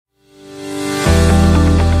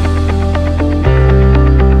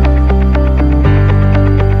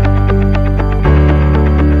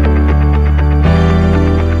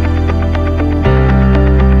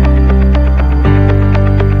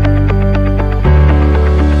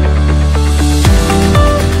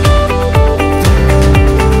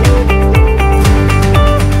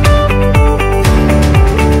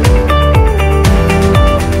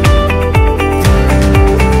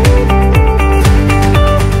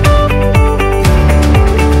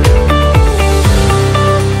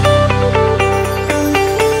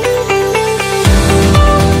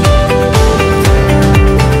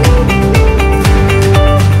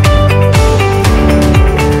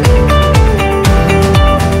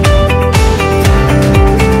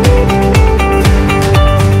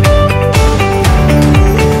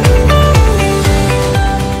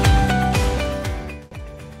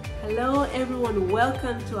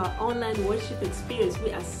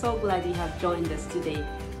so glad you have joined us today.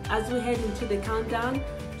 As we head into the countdown,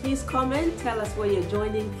 please comment, tell us where you're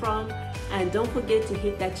joining from, and don't forget to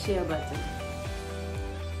hit that share button.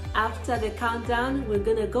 After the countdown, we're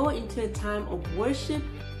going to go into a time of worship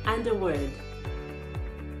and the word.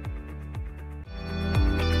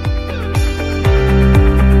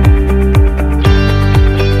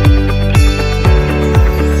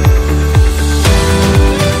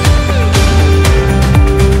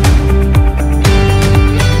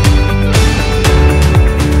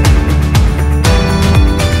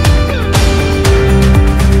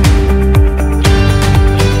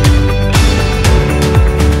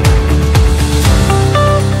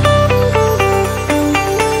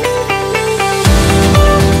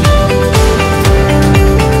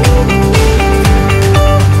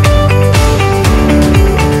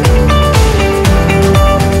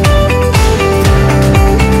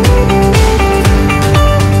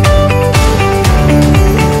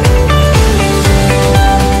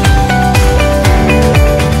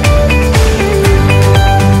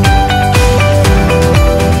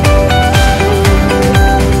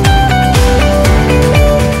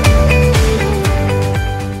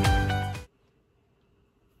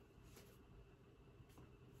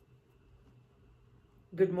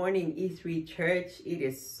 Good morning, E3 Church. It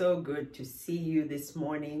is so good to see you this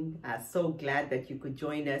morning. So glad that you could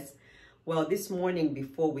join us. Well, this morning,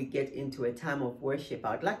 before we get into a time of worship,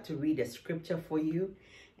 I'd like to read a scripture for you.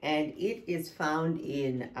 And it is found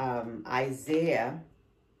in Isaiah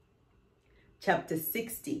chapter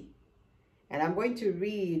 60. And I'm going to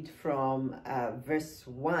read from verse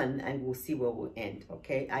 1 and we'll see where we'll end,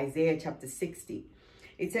 okay? Isaiah chapter 60.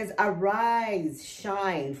 It says, "Arise,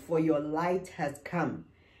 shine, for your light has come,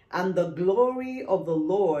 and the glory of the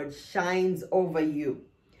Lord shines over you.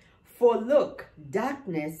 For look,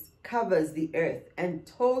 darkness covers the earth, and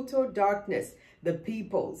total darkness the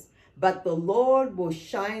peoples. But the Lord will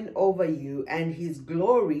shine over you, and his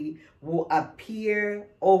glory will appear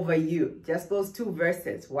over you." Just those two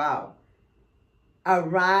verses. Wow.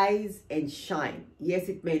 Arise and shine. Yes,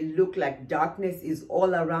 it may look like darkness is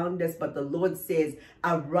all around us, but the Lord says,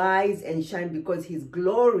 arise and shine, because his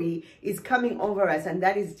glory is coming over us. And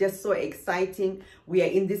that is just so exciting. We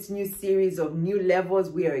are in this new series of new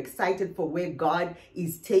levels. We are excited for where God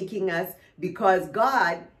is taking us, because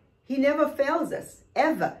God, he never fails us.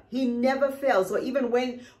 Ever. He never fails. So even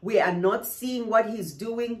when we are not seeing what he's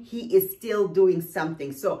doing, he is still doing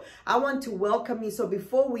something. So I want to welcome you. So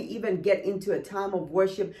before we even get into a time of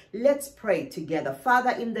worship, let's pray together.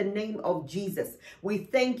 Father, in the name of Jesus, we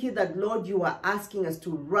thank you that, Lord, you are asking us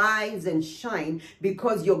to rise and shine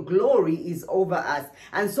because your glory is over us.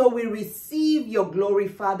 And so we receive your glory,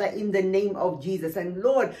 Father, in the name of Jesus. And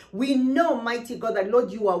Lord, we know, mighty God, that,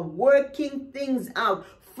 Lord, you are working things out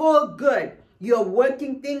for good. You're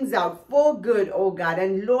working things out for good, oh God.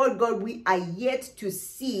 And Lord God, we are yet to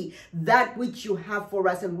see that which you have for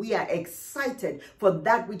us. And we are excited for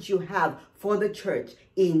that which you have for the church.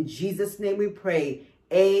 In Jesus' name we pray.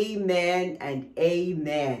 Amen and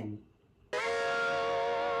amen.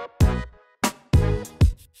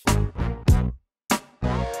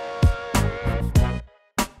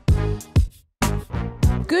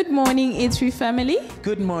 Good morning, E3 family.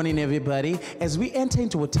 Good morning, everybody. As we enter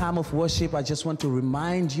into a time of worship, I just want to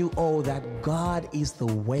remind you all that God is the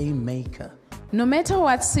way maker. No matter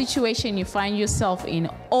what situation you find yourself in,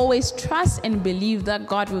 always trust and believe that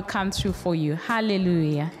God will come through for you.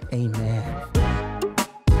 Hallelujah. Amen.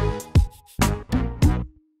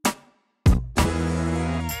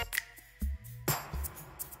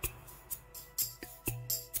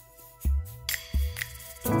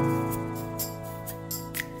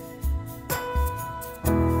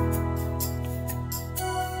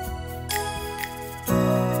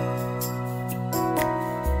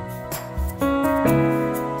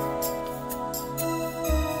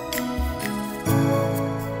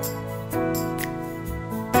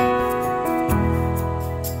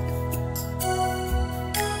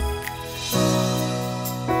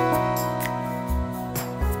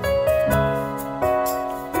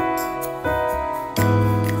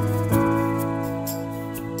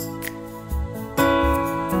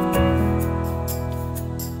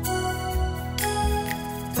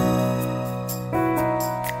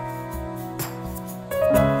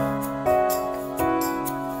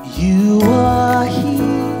 You are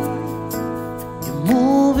here, you're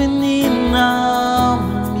moving in our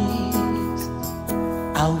midst.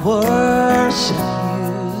 I worship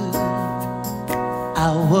you, I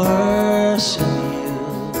worship you.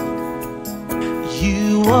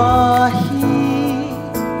 You are here,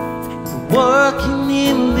 you're working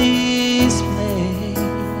in this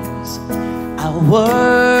place. I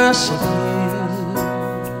worship worship you.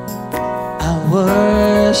 I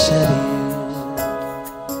worship you.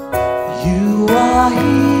 You are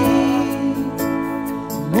here,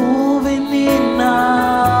 moving in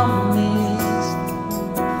our midst.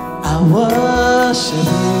 I worship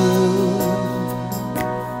you.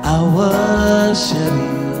 I worship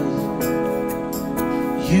you.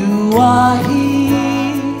 You are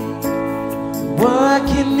here,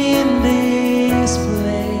 working in this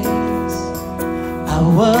place. I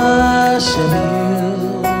worship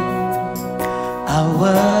you. I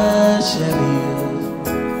worship you.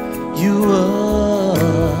 You are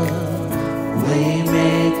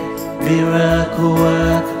waymaker, miracle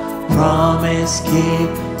work, promise keep,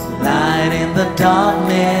 light in the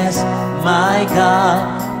darkness. My God,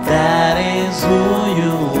 that is who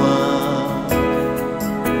you are.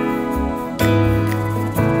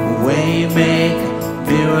 Waymaker,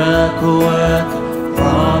 miracle work,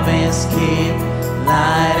 promise keep,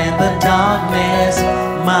 light in the darkness.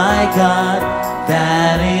 My God,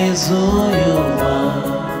 that is who you are.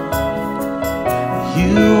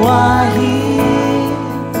 You are here,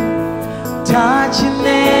 touching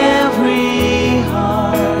every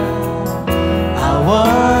heart. I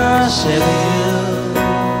worship you.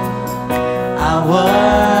 I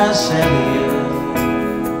worship you.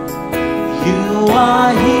 You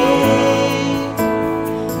are here,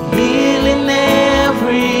 healing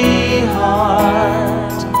every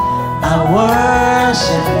heart. I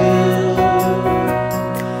worship you.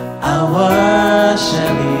 I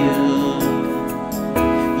worship you.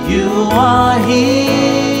 You are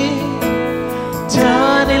here,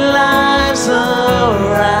 turning lives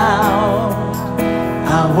around.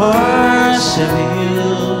 I worship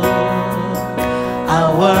you. I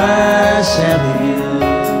worship you.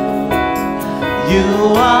 You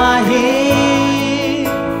are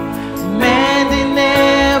here, mending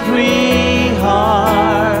every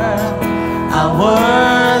heart. I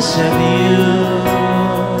worship you.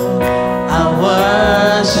 I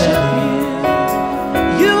worship you.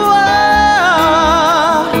 You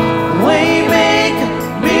are waymaker,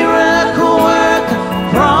 miracle work,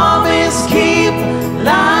 promise keep,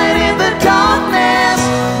 light in the darkness.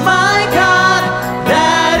 My God,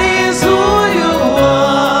 that is who you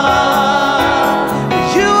are.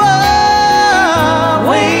 You are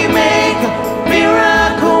waymaker,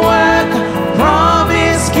 miracle work,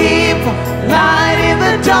 promise keep, light in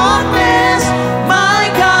the darkness. My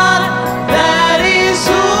God, that is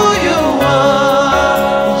who you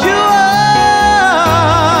are. You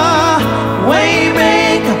are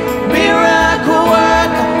waymaker, miracle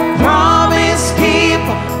work, promise keep,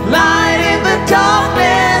 light in the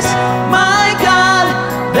darkness. My God,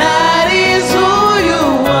 that is who you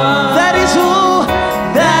are. That is who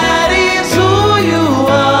you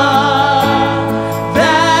are.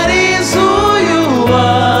 That is who you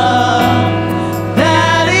are.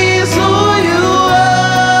 That is who you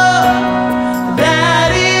are.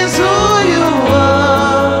 That is who you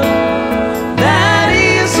are. That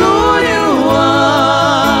is who you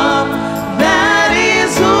are. That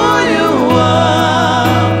is who you are.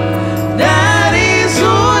 That is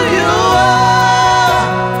who you are.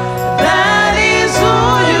 That is who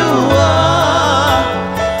you are.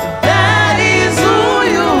 That is who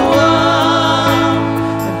you are.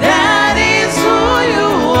 That is who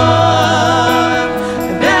you are.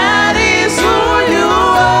 That is who you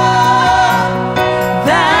are.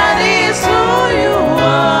 That is who you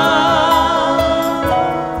are.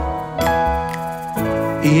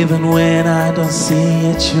 Even when I don't see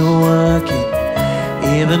it, you're working.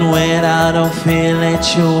 Even when I don't feel it,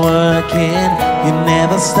 you're working. You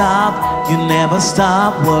never stop, you never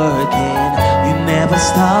stop working. You never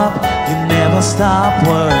stop, you never stop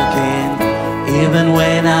working. Even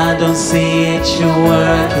when I don't see it, you're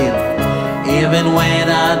working. Even when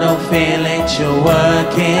I don't feel it, you're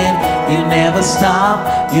working. You never stop,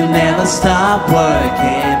 you never stop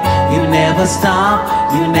working. You never stop,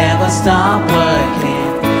 you never stop working.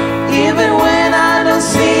 Even when I don't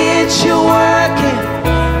see it, you're working.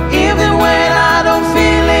 Even when I don't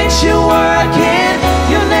feel it, you're working.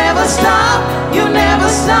 You never stop, you never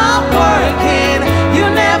stop working. You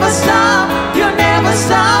never stop, you never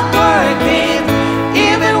stop working.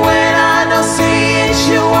 Even when I don't see it,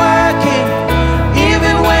 you're working.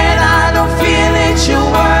 Even when I don't feel it,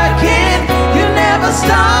 you're working. You never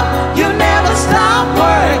stop, you never stop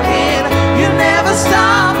working. You never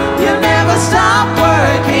stop, you never stop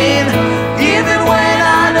working. Even when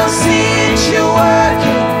I don't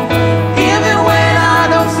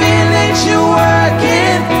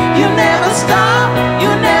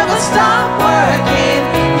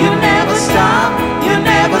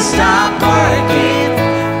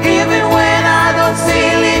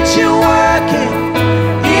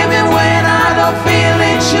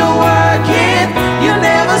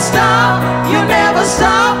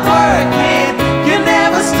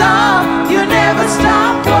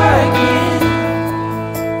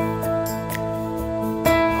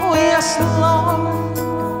Yes, Lord.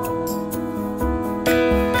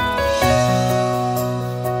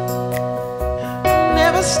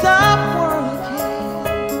 Never stop working.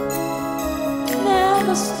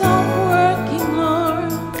 Never stop working,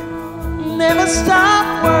 Lord. Never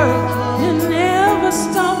stop working. You never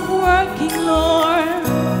stop working, Lord.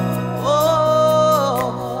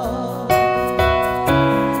 Oh,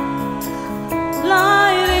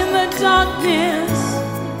 Light in the darkness.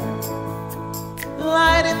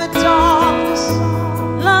 light in the darkness.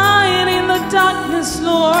 Light in the darkness,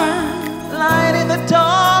 Lord. Light in the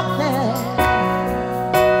darkness.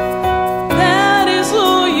 That is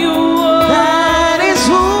who you are. That is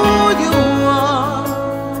who you are.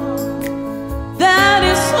 That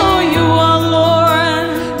is who you are, Lord.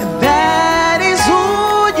 That is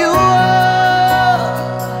who you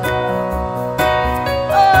are.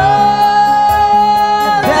 Oh,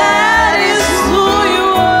 That is who you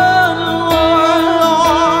are, Lord.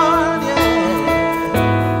 Lord, yeah.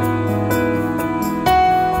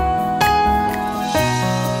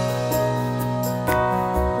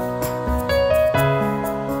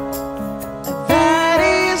 That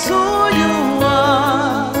is who you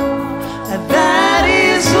are. That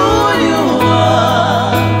is who you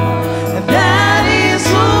are. That is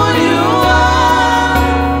who you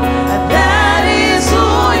are. That is who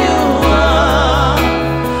you are.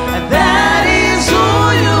 That is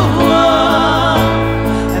who you are.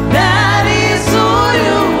 That is who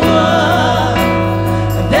you are.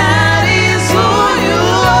 That is who you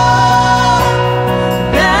are.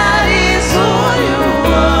 That is who you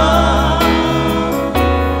are.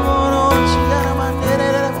 Oh, Lord, you got a man,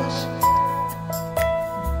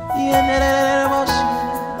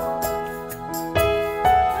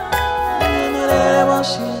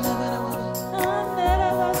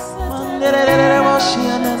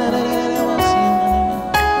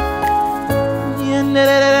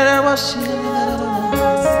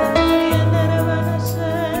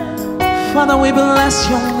 Father, we bless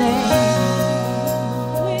your name.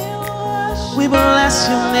 We bless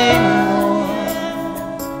your name, Lord.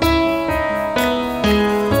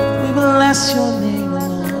 We bless your name,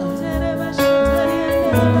 Lord.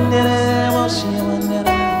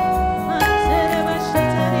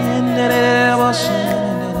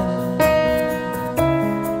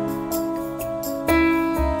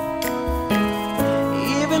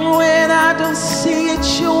 Even when I don't see it,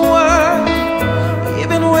 you work.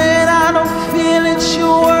 Even when I don't feel it,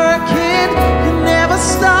 you're working. You never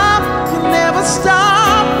stop, you never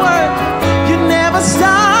stop working. You never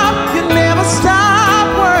stop, you never stop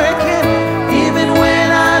working. Even when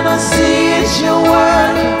I don't see it, you're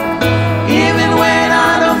working. Even when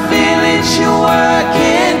I don't feel it, you're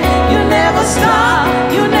working. You never stop,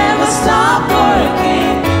 you never stop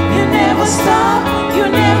working. You never stop, you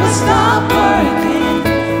never stop working.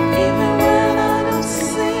 Even when I don't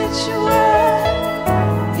see it, you're working.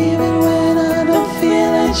 Even when I don't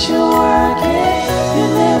feel it, you're working. You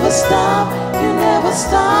never stop, you never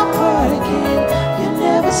stop working. You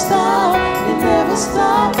never stop, you never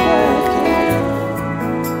stop working.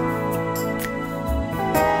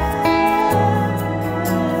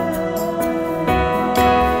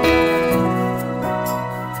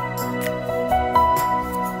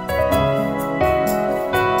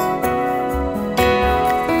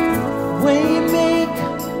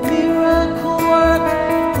 Waymaker, miracle work,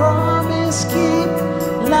 promise keep,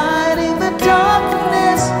 light in the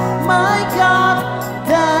darkness, my God,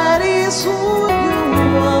 that is who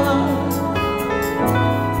you are.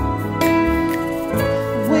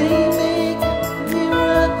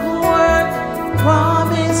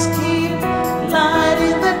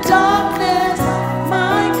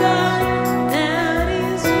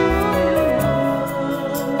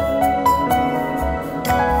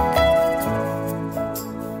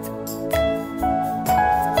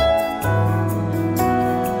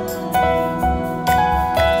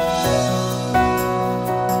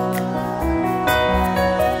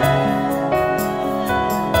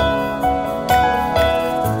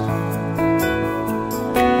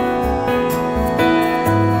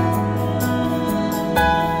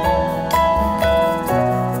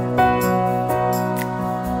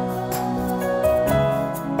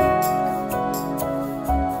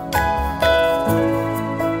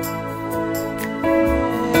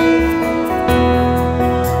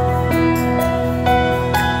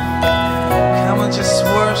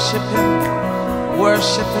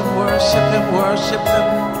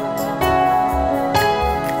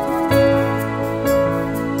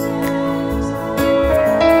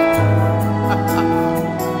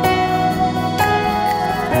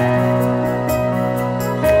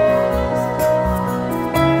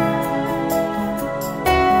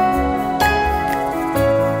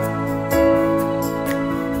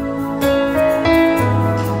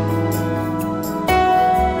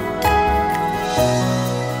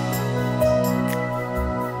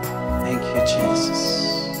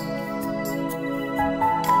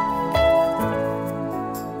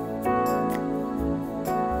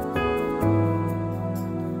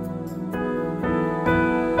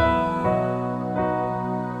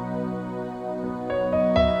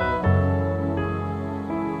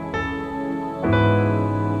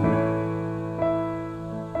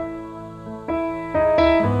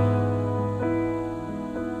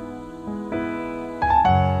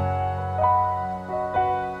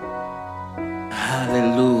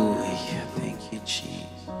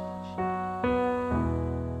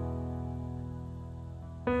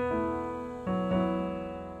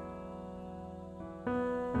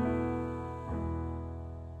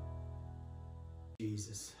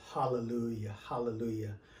 Hallelujah.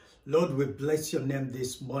 Hallelujah. Lord, we bless your name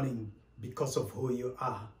this morning because of who you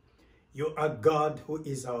are. You are God who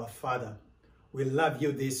is our Father. We love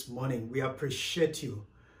you this morning. We appreciate you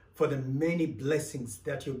for the many blessings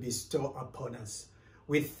that you bestow upon us.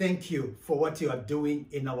 We thank you for what you are doing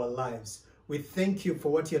in our lives. We thank you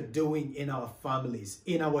for what you're doing in our families,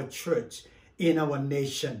 in our church, in our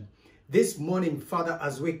nation. This morning, Father,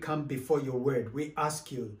 as we come before your word, we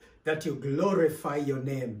ask you that you glorify your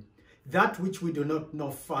name. That which we do not know,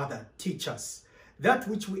 Father, teach us. That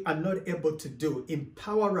which we are not able to do,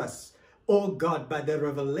 empower us, oh God, by the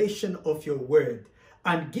revelation of your word,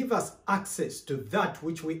 and give us access to that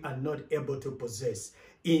which we are not able to possess.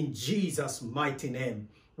 In Jesus' mighty name,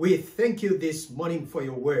 we thank you this morning for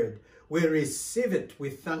your word. We receive it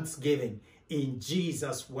with thanksgiving in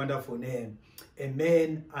Jesus' wonderful name.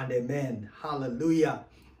 Amen and amen. Hallelujah.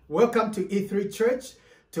 Welcome to E3 Church.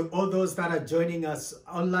 To all those that are joining us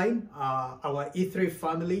online, our E3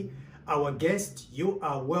 family, our guests, you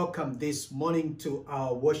are welcome this morning to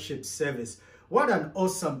our worship service. What an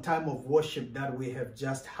awesome time of worship that we have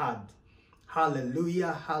just had.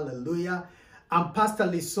 Hallelujah, hallelujah. I'm Pastor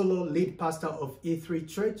Lisolo, lead pastor of E3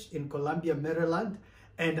 Church in Columbia, Maryland,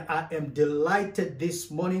 and I am delighted this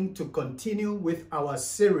morning to continue with our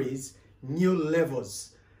series, New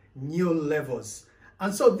Levels. New Levels.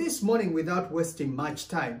 And so this morning, without wasting much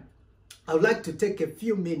time, I would like to take a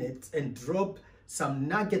few minutes and drop some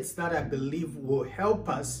nuggets that I believe will help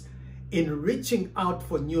us in reaching out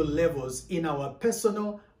for new levels in our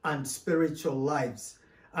personal and spiritual lives.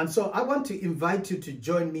 And so I want to invite you to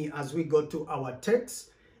join me as we go to our text,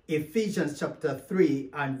 Ephesians chapter 3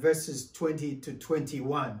 and verses 20 to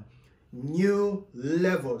 21. New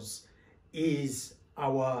Levels is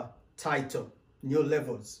our title. New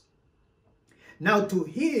Levels. Now to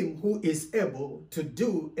him who is able to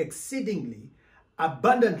do exceedingly,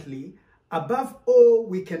 abundantly, above all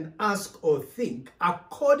we can ask or think,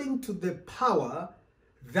 according to the power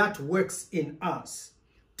that works in us.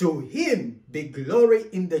 To him be glory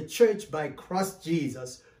in the church by Christ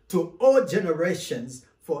Jesus, to all generations,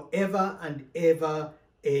 forever and ever.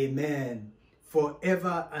 Amen.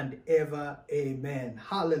 Forever and ever. Amen.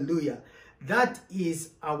 Hallelujah. That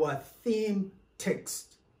is our theme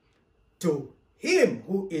text. To him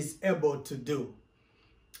who is able to do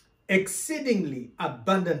exceedingly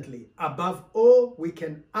abundantly above all we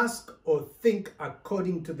can ask or think,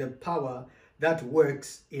 according to the power that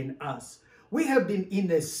works in us. We have been in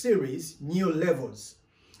a series, New Levels,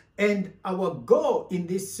 and our goal in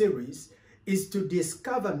this series is to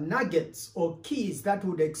discover nuggets or keys that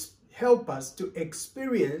would help us to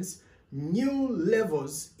experience new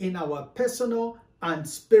levels in our personal and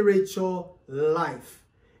spiritual life.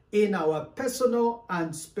 In our personal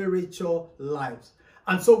and spiritual lives.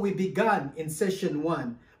 And so we began in session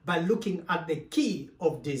 1 by looking at the key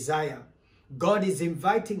of desire. God is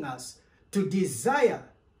inviting us to desire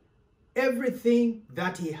everything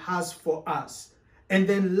that he has for us. And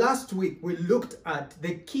then last week we looked at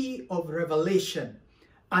the key of revelation,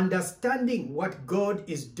 understanding what God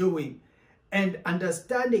is doing and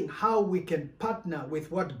understanding how we can partner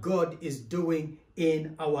with what God is doing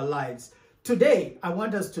in our lives. Today, I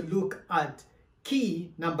want us to look at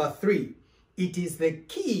key number 3. It is the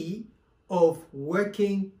key of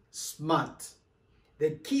working smart.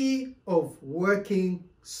 The key of working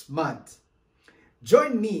smart.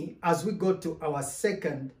 Join me as we go to our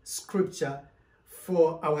second scripture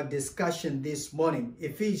for our discussion this morning.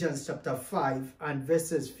 Ephesians chapter 5 and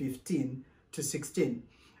verses 15 to 16.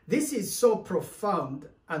 This is so profound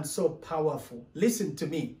and so powerful. Listen to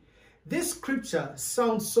me. This scripture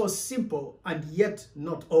sounds so simple and yet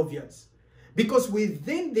not obvious, because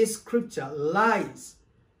within this scripture lies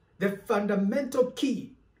the fundamental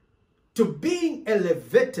key to being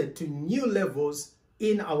elevated to new levels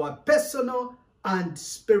in our personal and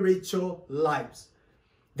spiritual lives.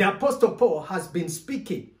 The Apostle Paul has been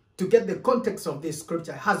speaking, to get the context of this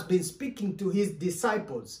scripture, has been speaking to his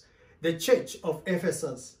disciples, the church of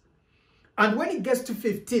Ephesus. And when he gets to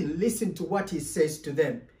 15, listen to what he says to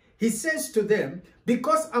them. He says to them,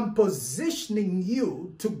 because I'm positioning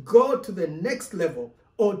you to go to the next level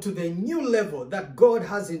or to the new level that God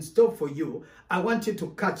has in store for you, I want you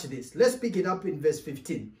to catch this. Let's pick it up in verse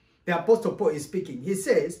 15. The Apostle Paul is speaking. He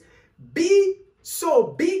says, be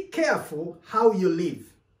careful how you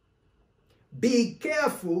live. Be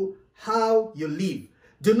careful how you live.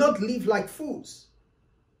 Do not live like fools,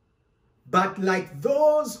 but like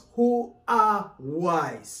those who are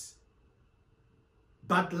wise.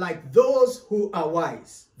 But like those who are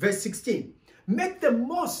wise. Verse 16. Make the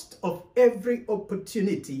most of every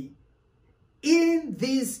opportunity in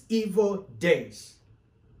these evil days.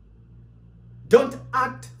 Don't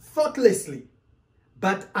act thoughtlessly,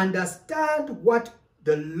 but understand what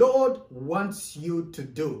the Lord wants you to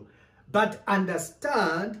do. But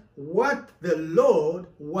understand what the Lord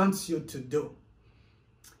wants you to do.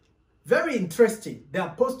 Very interesting. The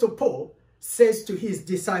Apostle Paul says to his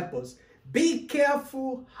disciples, be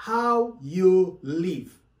careful how you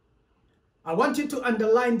live. I want you to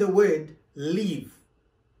underline the word live.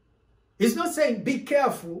 He's not saying be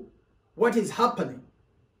careful what is happening.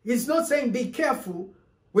 He's not saying be careful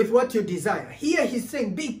with what you desire. Here he's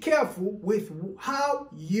saying be careful with how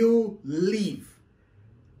you live.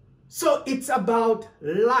 So it's about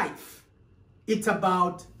life. It's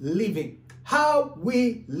about living. How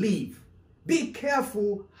we live. Be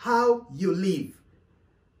careful how you live.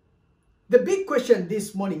 The big question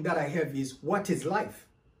this morning that I have is, what is life?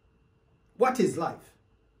 What is life?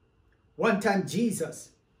 One time Jesus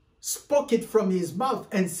spoke it from his mouth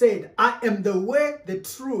and said, I am the way, the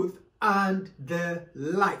truth, and the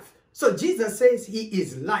life. So Jesus says he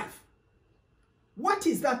is life. What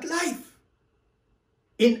is that life?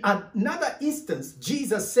 In another instance,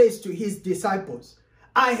 Jesus says to his disciples,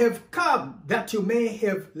 I have come that you may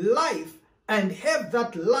have life and have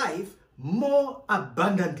that life more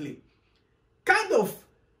abundantly. Kind of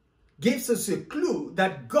gives us a clue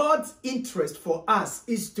that God's interest for us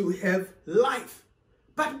is to have life.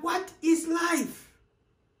 But what is life?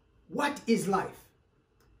 What is life?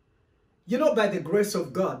 You know, by the grace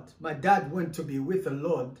of God, my dad went to be with the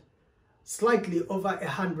Lord slightly over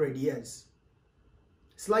 100 years.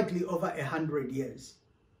 Slightly over 100 years.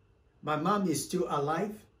 My mom is still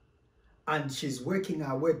alive and she's working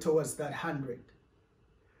her way towards that 100.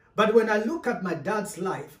 But when I look at my dad's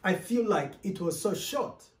life, I feel like it was so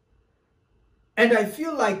short. And I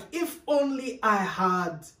feel like if only I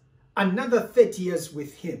had another 30 years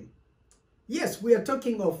with him. Yes, we are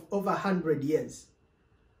talking of over 100 years.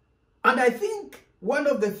 And I think one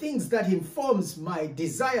of the things that informs my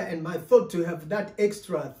desire and my thought to have that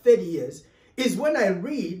extra 30 years is when I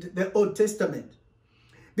read the Old Testament.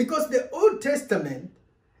 Because the Old Testament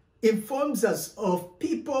informs us of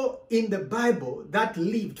people in the Bible that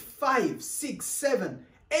lived 5, 6, 7,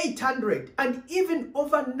 800 and even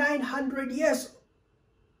over 900 years.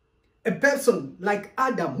 A person like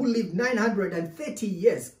Adam who lived 930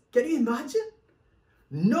 years. Can you imagine?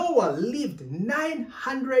 Noah lived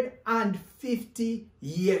 950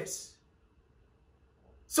 years.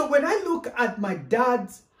 So when I look at my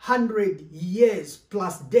dad's 100 years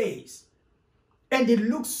plus days, and it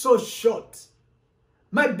looks so short,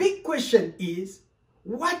 my big question is,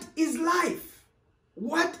 what is life?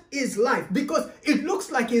 What is life? Because it looks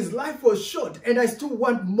like his life was short and I still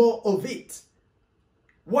want more of it.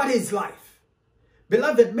 What is life?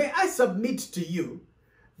 Beloved, may I submit to you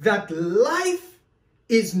that life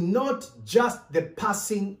is not just the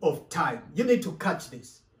passing of time. You need to catch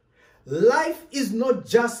this. Life is not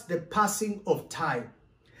just the passing of time.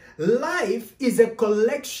 Life is a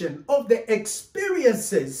collection of the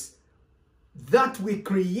experiences that we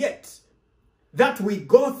create, that we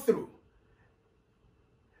go through.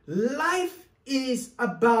 Life is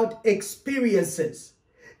about experiences.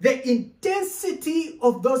 The intensity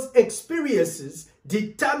of those experiences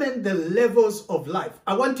determine the levels of life.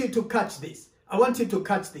 I want you to catch this. I want you to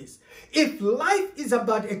catch this. If life is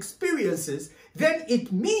about experiences, then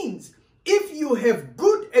it means if you have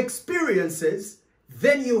good experiences,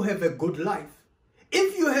 then you have a good life.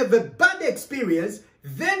 If you have a bad experience,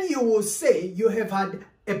 then you will say you have had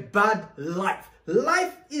a bad life.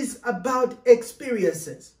 Life is about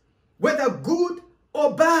experiences, whether good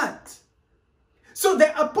or bad. So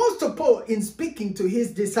the Apostle Paul, in speaking to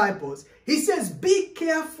his disciples, he says, be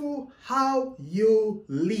careful how you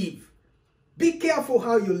live. Be careful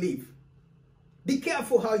how you live. Be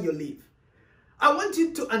careful how you live. I want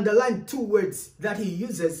you to underline two words that he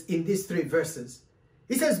uses in these 3 verses.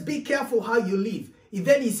 He says, be careful how you live. And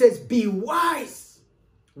then he says, be wise.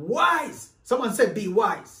 Wise. Someone said, be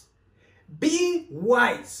wise. Be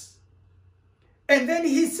wise. And then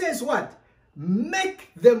he says what? Make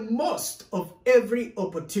the most of every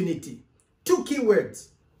opportunity. 2 key words.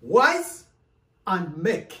 Wise and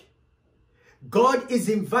make. God is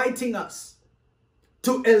inviting us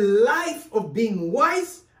to a life of being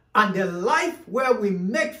wise and a life where we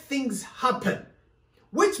make things happen.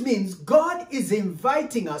 Which means God is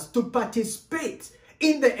inviting us to participate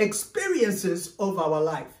in the experiences of our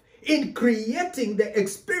life, in creating the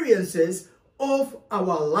experiences of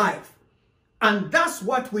our life. And that's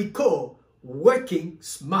what we call working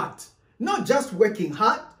smart. Not just working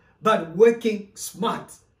hard, but working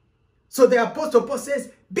smart. So the Apostle Paul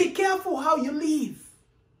says, be careful how you live.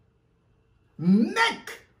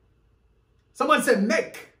 Make. Someone said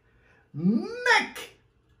make. Make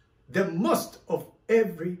the most of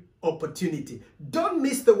every opportunity. Don't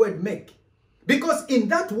miss the word make. Because in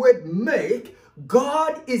that word make,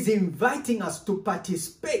 God is inviting us to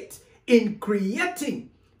participate in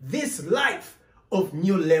creating this life of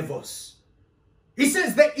new levels. He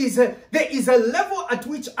says there is a level at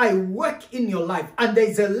which I work in your life, and there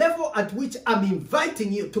is a level at which I'm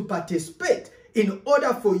inviting you to participate in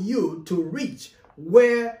order for you to reach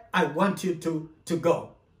where I want you to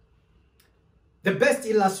go. The best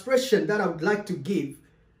illustration that I would like to give,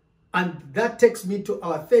 and that takes me to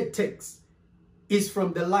our third text, is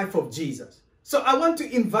from the life of Jesus. So I want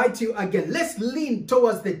to invite you again. Let's lean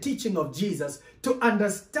towards the teaching of Jesus to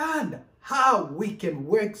understand how we can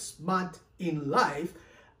work smart in life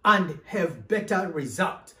and have better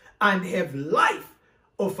results and have life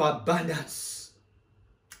of abundance.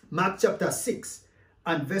 Mark chapter 6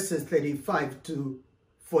 and verses 35 to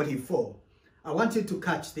 44. I want you to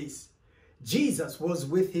catch this. Jesus was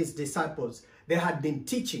with his disciples. They had been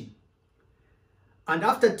teaching. And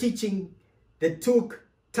after teaching, they took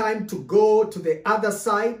time to go to the other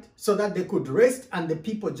side so that they could rest, and the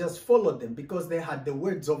people just followed them because they had the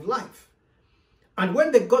words of life. And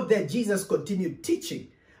when they got there, Jesus continued teaching.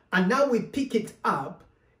 And now we pick it up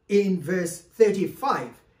in verse 35.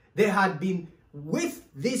 They had been with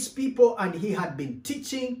these people and he had been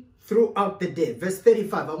teaching throughout the day. Verse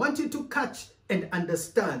 35. I want you to catch and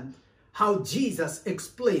understand how Jesus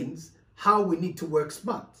explains how we need to work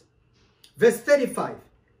smart. Verse 35.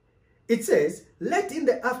 It says, "Late in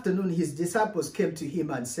the afternoon, his disciples came to him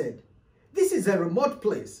and said, 'This is a remote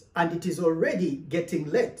place and it is already getting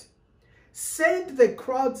late. Send the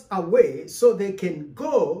crowds away so they can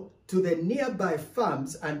go to the nearby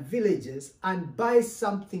farms and villages and buy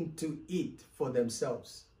something to eat for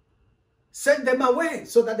themselves.'" Send them away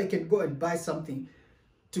so that they can go and buy something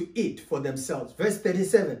to eat for themselves. Verse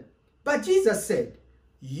 37. But Jesus said,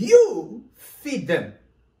 "You feed them."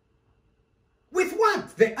 With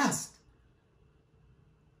what? They asked.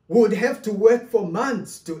 Would have to work for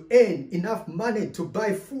months to earn enough money to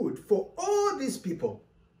buy food for all these people.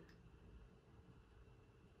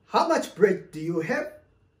 "How much bread do you have?"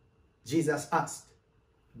 Jesus asked.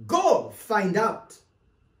 "Go find out."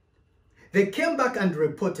 They came back and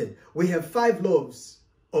reported, "We have 5 loaves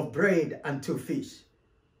of bread and 2 fish.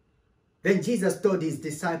 Then Jesus told his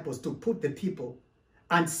disciples to put the people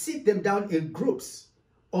and sit them down in groups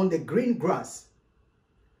on the green grass.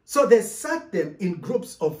 So they sat them in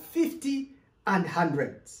groups of 50 and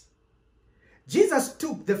hundreds. Jesus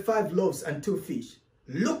took the 5 loaves and 2 fish,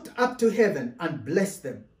 looked up to heaven and blessed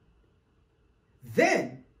them.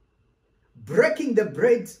 Then, breaking the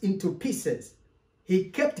bread into pieces, he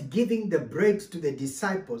kept giving the bread to the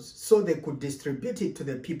disciples so they could distribute it to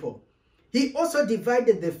the people. He also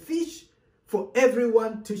divided the fish for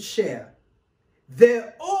everyone to share.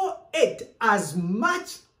 They all ate as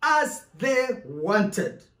much as they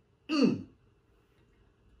wanted. And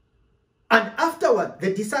afterward,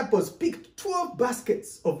 the disciples picked 12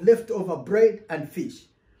 baskets of leftover bread and fish,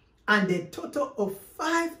 and a total of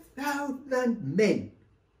 5,000 men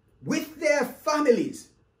with their families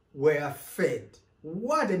were fed.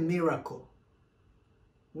 What a miracle!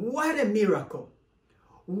 What a miracle!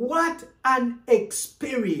 What an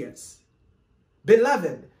experience!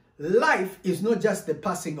 Beloved, life is not just the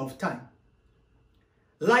passing of time.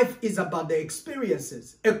 Life is about the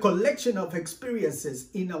experiences, a collection of experiences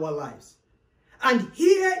in our lives. And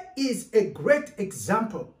here is a great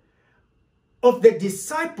example of the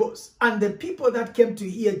disciples and the people that came to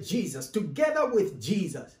hear Jesus, together with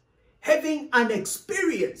Jesus, having an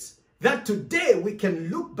experience that today we can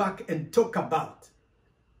look back and talk about,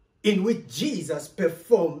 in which Jesus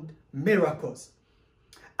performed miracles.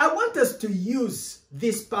 I want us to use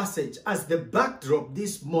this passage as the backdrop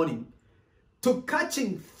this morning to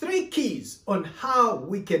catching 3 keys on how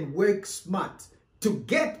we can work smart to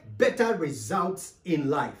get better results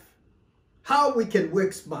in life. How we can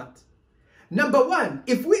work smart. Number 1,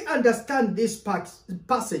 if we understand this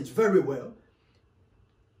passage very well,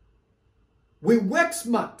 we work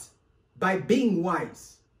smart by being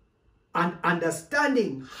wise and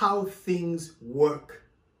understanding how things work.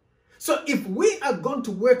 So if we are going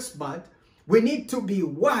to work smart, we need to be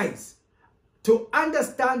wise to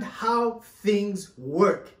understand how things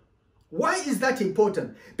work. Why is that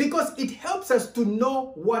important? Because it helps us to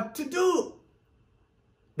know what to do.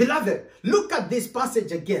 Beloved, look at this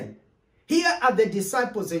passage again. Here are the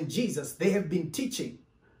disciples and Jesus. They have been teaching.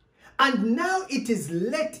 And now it is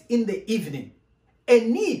late in the evening. A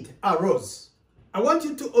need arose. I want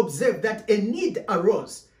you to observe that a need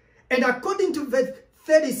arose. And according to verse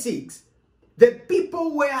 36, the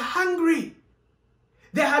people were hungry.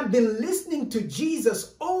 They had been listening to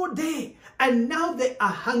Jesus all day, and now they are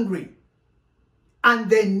hungry. And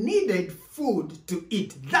they needed food to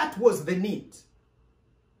eat. That was the need.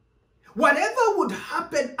 Whatever would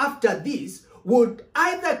happen after this would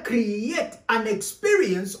either create an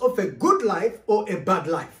experience of a good life or a bad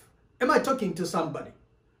life. Am I talking to somebody?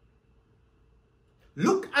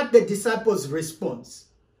 Look at the disciples' response.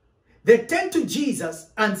 They turn to Jesus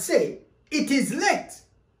and say, "It is late.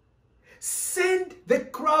 Send the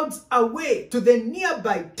crowds away to the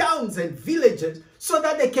nearby towns and villages so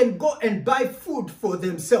that they can go and buy food for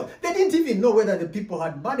themselves." They didn't even know whether the people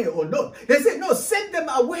had money or not. They said, "No, send them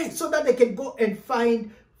away so that they can go and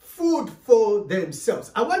find food for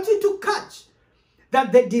themselves." I want you to catch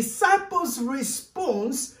that the disciples'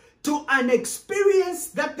 response to an experience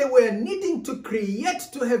that they were needing to create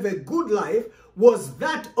to have a good life was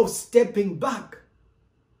that of stepping back.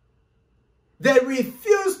 They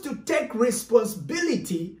refused to take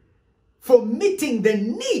responsibility for meeting the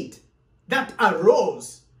need that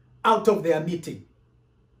arose out of their meeting.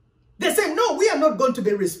 They said, "No, we are not going to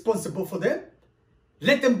be responsible for them.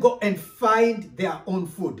 Let them go and find their own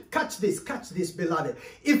food." Catch this, beloved.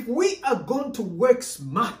 If we are going to work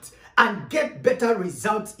smart and get better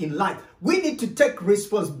results in life, we need to take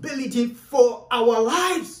responsibility for our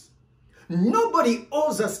lives. Nobody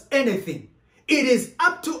owes us anything. It is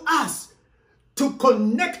up to us to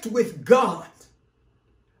connect with God,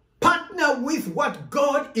 partner with what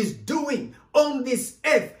God is doing on this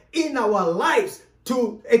earth in our lives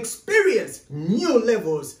to experience new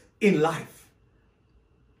levels in life.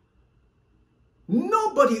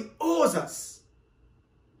 Nobody owes us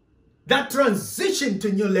that transition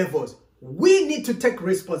to new levels. We need to take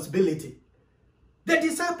responsibility. The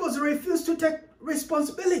disciples refused to take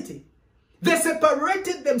responsibility. They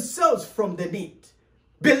separated themselves from the need.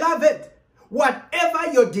 Beloved,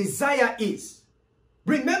 whatever your desire is,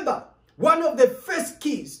 remember, one of the first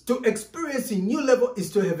keys to experiencing new level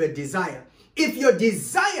is to have a desire. If your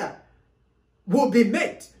desire will be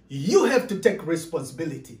met, you have to take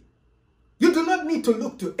responsibility. You do not need to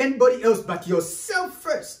look to anybody else but yourself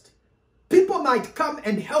first. People might come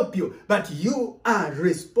and help you, but you are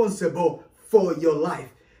responsible for your life.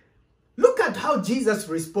 Look at how Jesus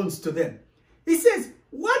responds to them. He says,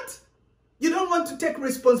 "What? You don't want to take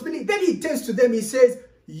responsibility?" Then he turns to them, he says,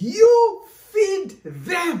 "You feed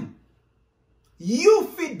them. You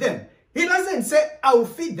feed them." He doesn't say, "I'll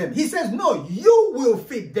feed them." He says, "No, you will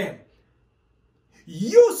feed them.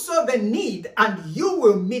 You saw the need and you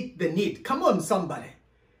will meet the need." Come on, somebody.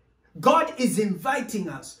 God is inviting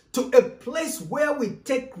us to a place where we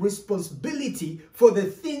take responsibility for the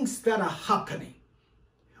things that are happening.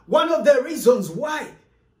 One of the reasons why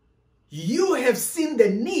you have seen the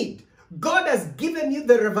need, God has given you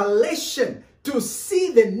the revelation to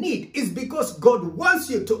see the need, is because God wants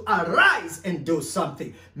you to arise and do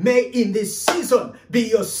something. May in this season be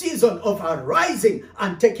your season of arising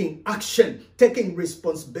and taking action, taking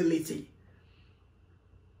responsibility.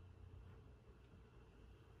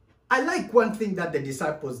 I like one thing that the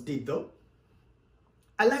disciples did though.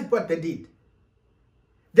 I like what they did.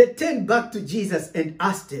 They turned back to Jesus and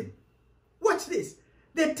asked him. Watch this.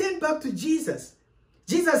 They turned back to Jesus.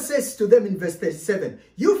 Jesus says to them in verse 37,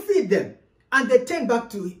 "You feed them." And they turned back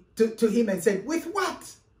to him and said, "With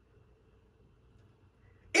what?"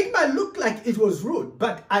 It might look like it was rude,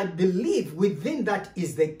 but I believe within that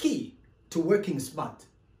is the key to working smart.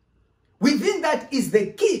 Within that is the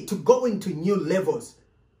key to going to new levels.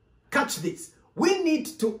 Catch this. We need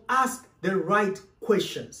to ask the right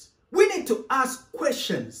questions. We need to ask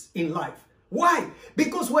questions in life. Why?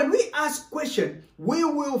 Because when we ask questions, we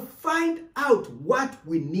will find out what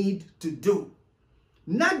we need to do.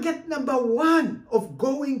 Nugget number one of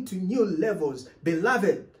going to new levels,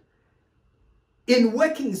 beloved, in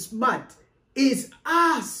working smart, is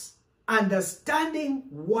us understanding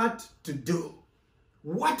what to do.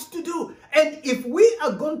 What to do. And if we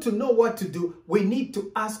are going to know what to do, we need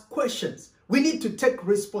to ask questions. We need to take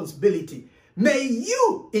responsibility. May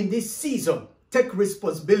you, in this season, take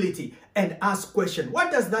responsibility and ask questions.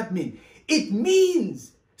 What does that mean? It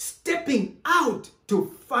means stepping out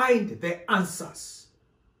to find the answers.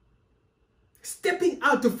 Stepping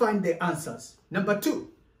out to find the answers. Number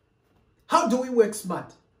two, how do we work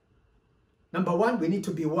smart? Number one, we need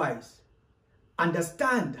to be wise.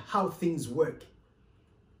 Understand how things work.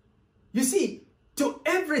 You see, to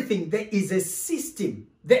everything there is a system.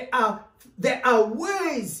 There are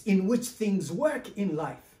ways in which things work in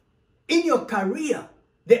life. In your career,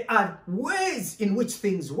 there are ways in which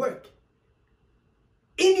things work.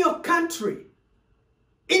 In your country,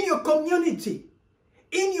 in your community,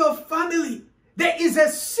 in your family, There is a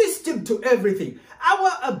system to everything.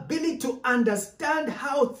 Our ability to understand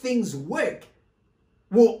how things work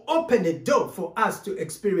will open a door for us to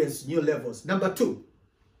experience new levels. Number two,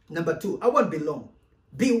 I won't be long.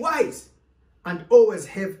 Be wise and always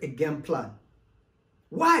have a game plan.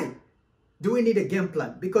 Why do we need a game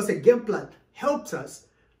plan? Because a game plan helps us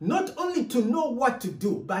not only to know what to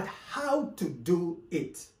do, but how to do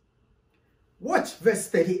it. Watch verse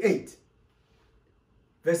 38.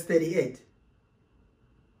 Verse 38.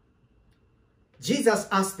 Jesus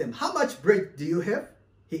asked them, how much bread do you have?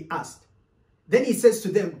 He asked. Then he says to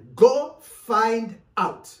them, go find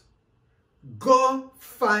out. Go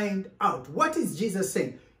find out. What is Jesus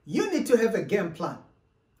saying? You need to have a game plan.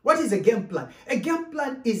 What is a game plan? A game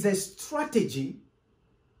plan is a strategy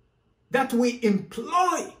that we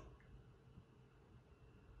employ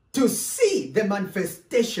to see the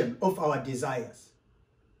manifestation of our desires.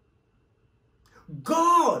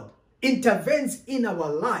 God intervenes in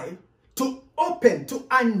our life to open, to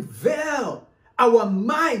unveil our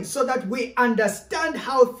mind so that we understand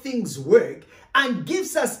how things work and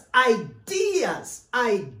gives us ideas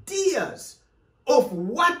of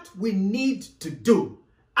what we need to do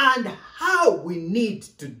and how we need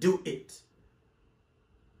to do it.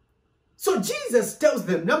 So Jesus tells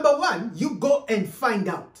them, number one, you go and find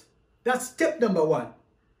out. That's step number one.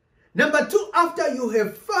 Number two, after you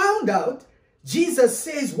have found out, Jesus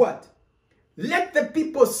says what? Let the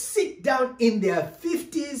people sit down in their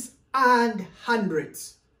 50s and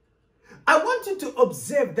 100s. I want you to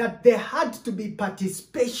observe that there had to be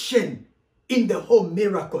participation in the whole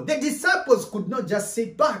miracle. The disciples could not just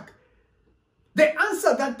sit back. The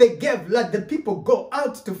answer that they gave, let the people go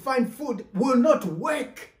out to find food, will not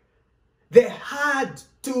work. They had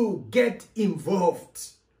to get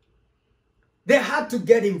involved. They had to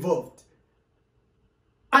get involved.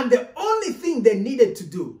 And the only thing they needed to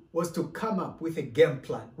do was to come up with a game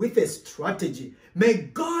plan, with a strategy. May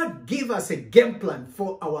God give us a game plan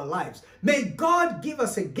for our lives. May God give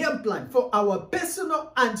us a game plan for our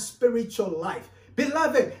personal and spiritual life.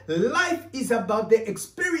 Beloved, life is about the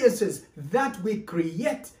experiences that we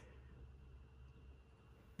create.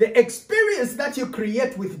 The experience that you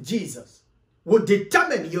create with Jesus will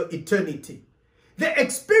determine your eternity. The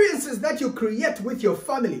experiences that you create with your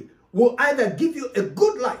family will either give you a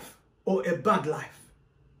good life or a bad life.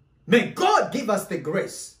 May God give us the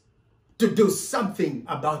grace to do something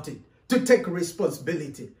about it, to take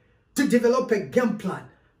responsibility, to develop a game plan,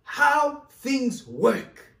 how things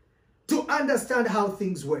work, to understand how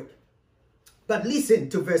things work. But listen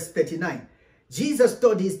to verse 39. Jesus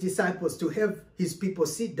told his disciples to have his people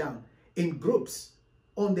sit down in groups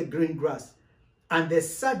on the green grass. And they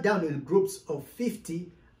sat down in groups of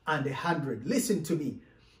 50 and 100. Listen to me.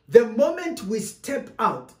 The moment we step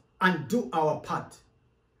out and do our part,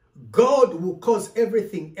 God will cause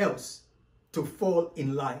everything else to fall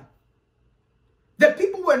in line. The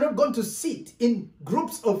people were not going to sit in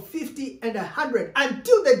groups of 50 and 100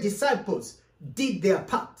 until the disciples did their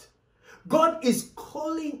part. God is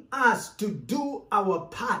calling us to do our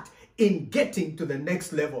part in getting to the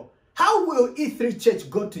next level. How will E3 Church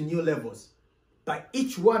go to new levels? By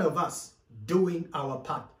each one of us doing our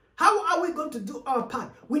part. How are we going to do our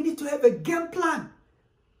part? We need to have a game plan.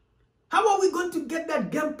 How are we going to get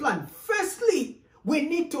that game plan? Firstly, we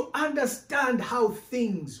need to understand how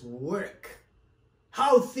things work.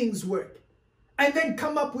 How things work. And then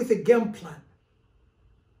come up with a game plan.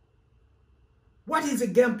 What is a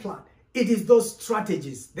game plan? It is those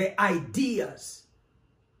strategies, the ideas.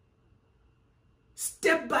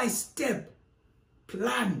 Step-by-step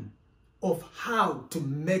plan of how to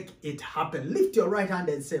make it happen. Lift your right hand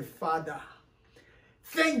and say, Father,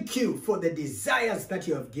 thank you for the desires that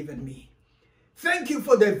you have given me. Thank you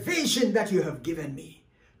for the vision that you have given me.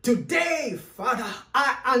 Today, Father,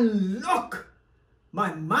 I unlock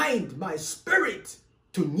my mind, my spirit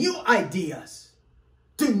to new ideas,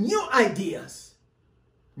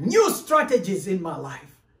 new strategies in my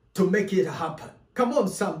life to make it happen. Come on,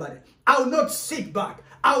 somebody. I'll not sit back.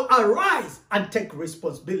 I'll arise and take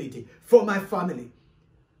responsibility for my family,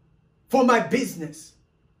 for my business,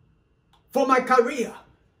 for my career,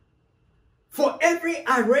 for every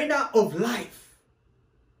arena of life.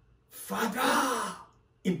 Father,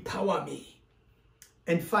 empower me.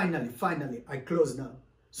 And finally, I close now.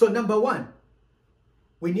 So number one,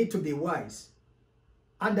 we need to be wise.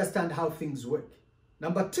 Understand how things work.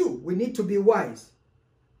 Number two, we need to be wise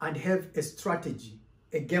and have a strategy,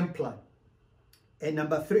 a game plan. And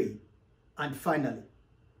number three, and finally,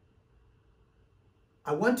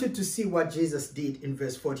 I want you to see what Jesus did in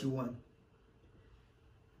verse 41.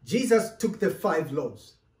 Jesus took the 5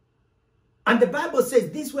 loaves And the Bible says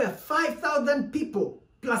these were 5,000 people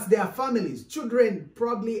plus their families. Children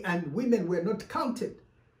probably and women were not counted.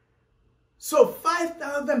 So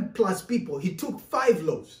 5,000 plus people. He took 5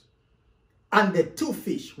 loaves and the 2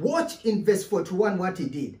 fish. Watch in verse 41 what he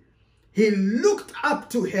did. He looked up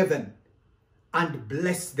to heaven and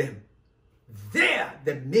blessed them. There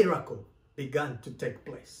the miracle began to take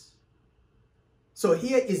place. So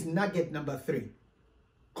here is nugget number 3.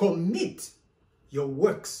 Commit your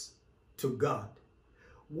works to God.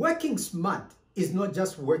 Working smart is not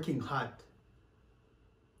just working hard.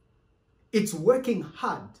 It's working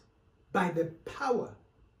hard by the power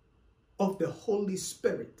of the Holy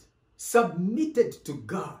Spirit, submitted to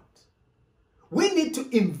God. We need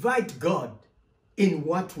to invite God in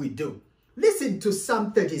what we do. Listen to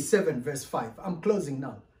Psalm 37 verse 5. I'm closing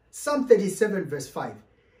now. Psalm 37 verse 5.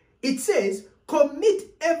 It says,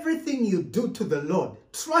 commit everything you do to the Lord.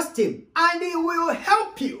 Trust him and he will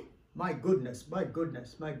help you. My goodness, my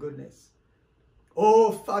goodness, my goodness.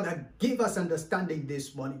 Oh, Father, give us understanding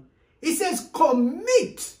this morning. He says,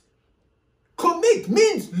 commit. Commit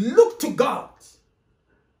means look to God.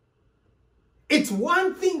 It's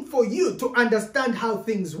one thing for you to understand how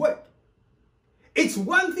things work. It's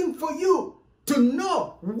one thing for you to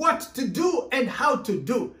know what to do and how to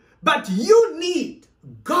do. But you need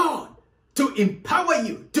God to empower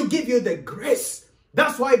you, to give you the grace.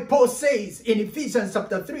 That's why Paul says in Ephesians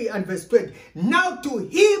chapter 3 and verse 20, now to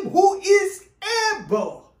him who is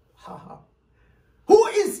able, who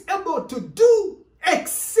is able to do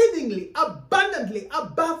exceedingly, abundantly,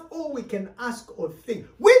 above all we can ask or think.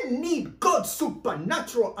 We need God's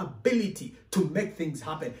supernatural ability to make things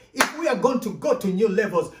happen. If we are going to go to new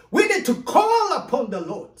levels, we need to call upon the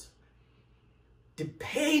Lord.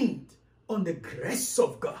 Depend on the grace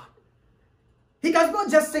of God. He does not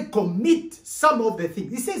just say commit some of the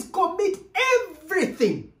things. He says commit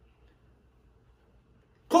everything.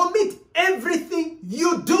 Commit everything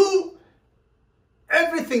you do.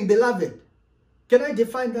 Everything, beloved. Can I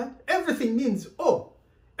define that? Everything means,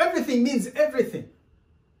 everything means everything.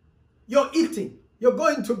 Your eating, you're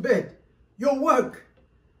going to bed, your work,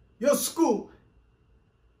 your school.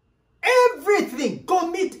 Everything,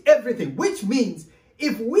 commit everything, which means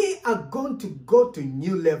if we are going to go to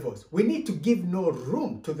new levels, we need to give no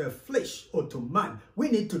room to the flesh or to man. We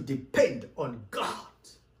need to depend on God.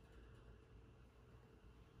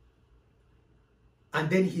 And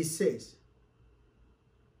then he says,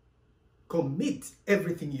 commit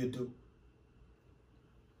everything you do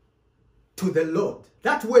to the Lord.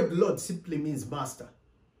 That word Lord simply means master.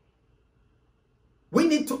 We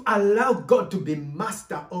need to allow God to be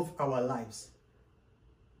master of our lives.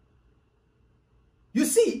 You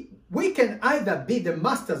see, we can either be the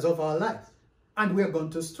masters of our lives and we're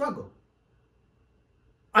going to struggle.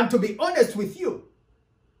 And to be honest with you,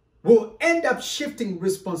 we'll end up shifting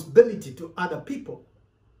responsibility to other people.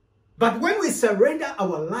 But when we surrender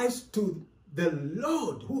our lives to the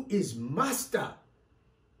Lord who is master,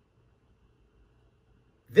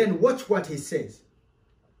 then watch what he says.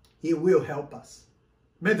 He will help us.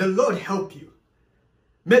 May the Lord help you.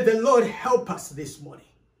 May the Lord help us this morning.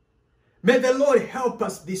 May the Lord help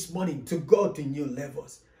us this morning to go to new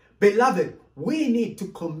levels. Beloved, we need to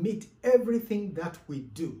commit everything that we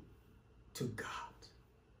do to God.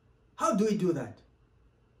 How do we do that?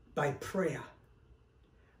 By prayer.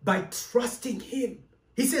 By trusting him.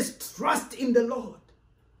 He says, trust in the Lord.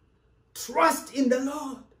 Trust in the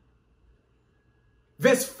Lord.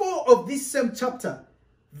 Verse 4 of this same chapter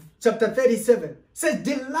 37, says,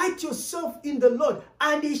 delight yourself in the Lord,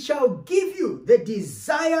 and he shall give you the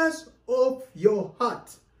desires of your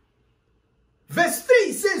heart. Verse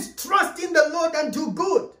 3 says, trust in the Lord and do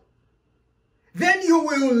good. Then you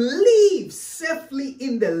will live safely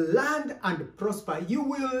in the land and prosper. You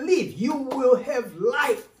will live. You will have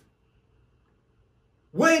life.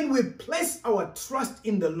 When we place our trust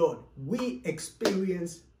in the Lord, we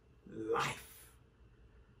experience life.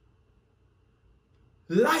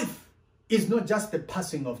 Life is not just the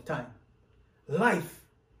passing of time. Life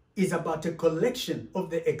is about a collection of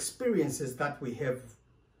the experiences that we have.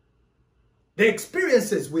 The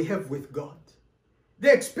experiences we have with God.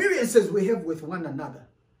 The experiences we have with one another.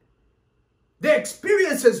 The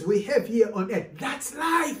experiences we have here on earth. That's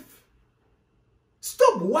life.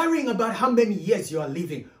 Stop worrying about how many years you are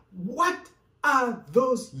living. What are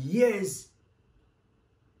those years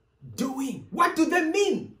doing? What do they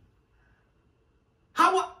mean?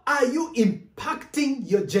 How are you impacting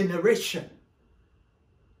your generation?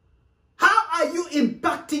 How are you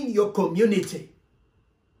impacting your community?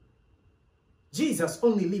 Jesus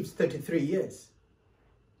only lives 33 years.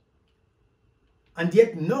 And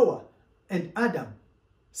yet Noah and Adam,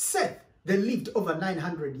 Seth, they lived over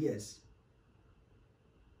 900 years.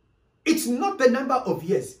 It's not the number of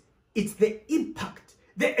years, it's the impact,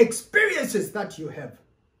 the experiences that you have.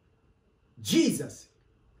 Jesus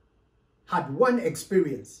had one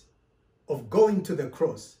experience of going to the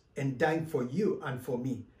cross and dying for you and for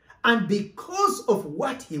me. And because of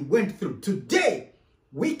what he went through, today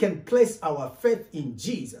we can place our faith in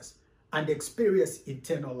Jesus and experience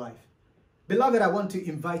eternal life. Beloved, I want to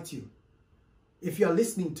invite you, if you are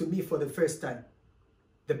listening to me for the first time,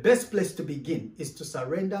 the best place to begin is to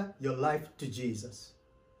surrender your life to Jesus.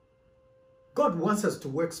 God wants us to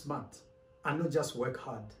work smart and not just work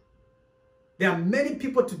hard. There are many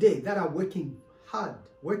people today that are working hard,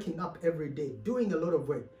 waking up every day, doing a lot of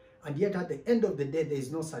work, and yet at the end of the day, there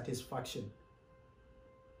is no satisfaction.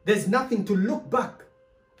 There's nothing to look back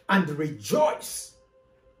and rejoice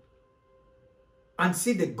and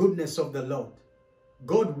see the goodness of the Lord.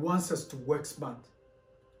 God wants us to work smart,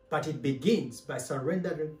 but it begins by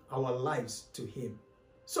surrendering our lives to him.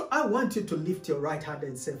 So I want you to lift your right hand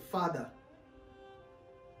and say, Father,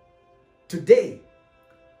 today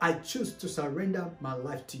I choose to surrender my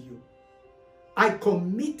life to you. I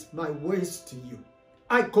commit my ways to you.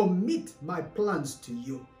 I commit my plans to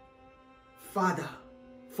you. Father,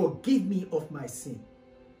 forgive me of my sin.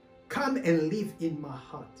 Come and live in my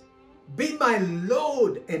heart. Be my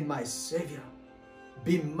Lord and my Savior.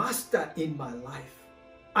 Be master in my life.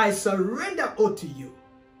 I surrender all to you.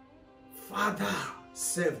 Father,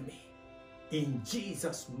 save me. In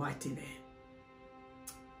Jesus' mighty name.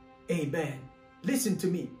 Amen. Listen to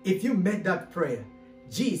me. If you made that prayer,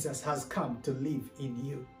 Jesus has come to live in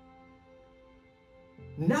you.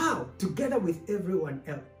 Now, together with everyone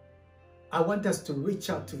else, I want us to reach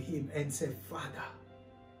out to him and say, Father,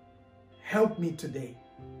 help me today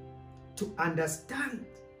to understand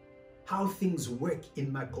how things work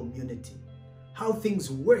in my community, how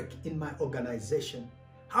things work in my organization,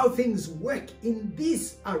 how things work in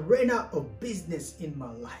this arena of business in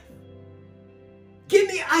my life. Give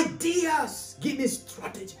me ideas, give me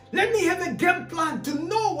strategy. Let me have a game plan to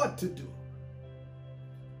know what to do.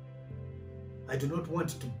 I do not want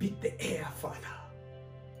to beat the air, Father.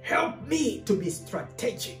 Help me to be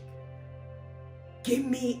strategic. Give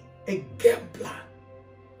me a game plan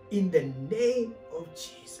in the name of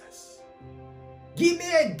Jesus. Give me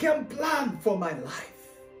a game plan for my life.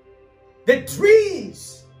 The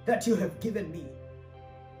dreams that you have given me,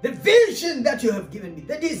 the vision that you have given me,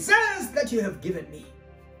 the desires that you have given me.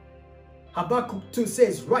 Habakkuk 2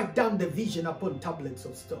 says, write down the vision upon tablets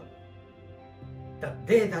of stone, that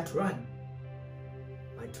they that run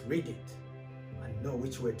might read it and know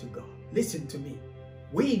which way to go. Listen to me.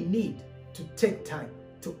 We need to take time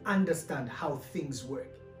to understand how things work.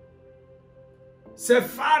 Say,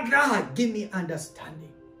 Father, give me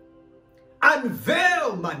understanding.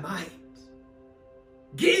 Unveil my mind.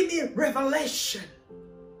 Give me revelation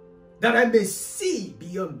that I may see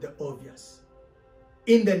beyond the obvious.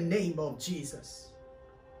 In the name of Jesus,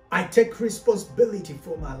 I take responsibility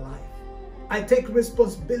for my life. I take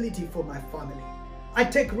responsibility for my family. I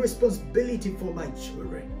take responsibility for my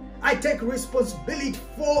children. I take responsibility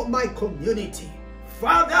for my community.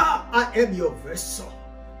 Father, I am your vessel.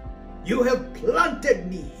 You have planted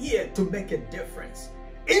me here to make a difference.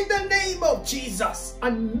 In the name of Jesus,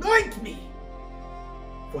 anoint me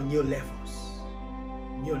for new levels.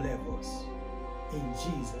 New levels. In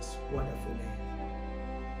Jesus' wonderful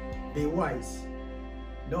name. Be wise.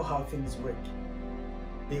 Know how things work.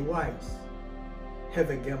 Be wise. Have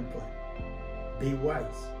a game plan. Be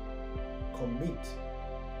wise. Commit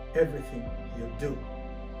everything you do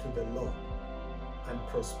to the Lord. And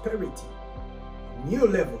prosperity, new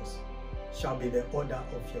levels shall be the order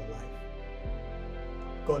of your life.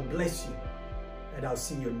 God bless you, and I'll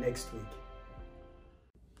see you next week.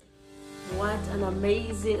 What an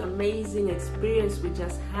amazing, amazing experience we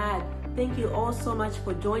just had. Thank you all so much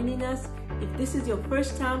for joining us. If this is your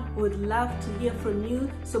first time, we would love to hear from you.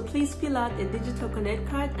 So please fill out a digital connect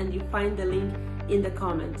card and you find the link in the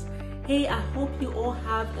comments. Hey, I hope you all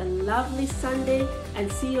have a lovely Sunday and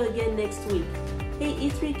see you again next week. Hey,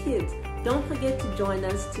 E3 Kids, don't forget to join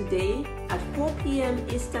us today at 4 p.m.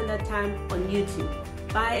 Eastern Time on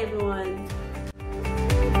YouTube. Bye, everyone.